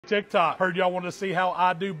TikTok. Heard y'all wanted to see how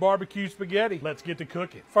I do barbecue spaghetti. Let's get to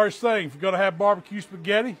cooking. First thing, if you're gonna have barbecue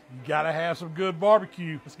spaghetti, you gotta have some good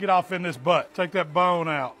barbecue. Let's get off in this butt. Take that bone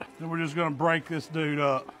out. Then we're just gonna break this dude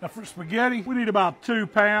up. Now for spaghetti, we need about 2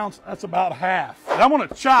 pounds. That's about half. And I'm gonna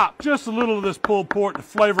chop just a little of this pulled pork to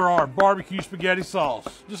flavor our barbecue spaghetti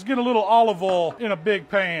sauce. Just get a little olive oil in a big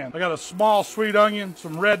pan. I got a small sweet onion,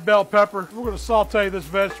 some red bell pepper. We're gonna saute this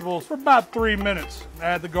vegetables for about 3 minutes.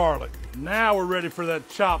 Add the garlic. Now we're ready for that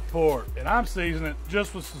chopped pork, and I'm seasoning it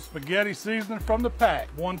just with some spaghetti seasoning from the pack.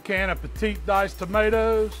 1 can of petite diced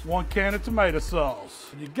tomatoes, 1 can of tomato sauce.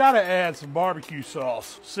 And you gotta add some barbecue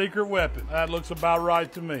sauce. Secret weapon. That looks about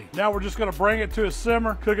right to me. Now we're just gonna bring it to a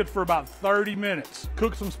simmer, cook it for about 30 minutes.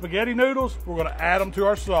 Cook some spaghetti noodles, we're gonna add them to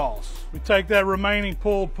our sauce. We take that remaining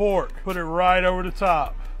pulled pork, put it right over the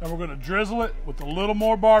top. And we're gonna drizzle it with a little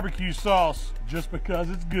more barbecue sauce just because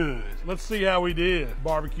it's good. Let's see how we did.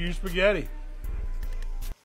 Barbecue spaghetti.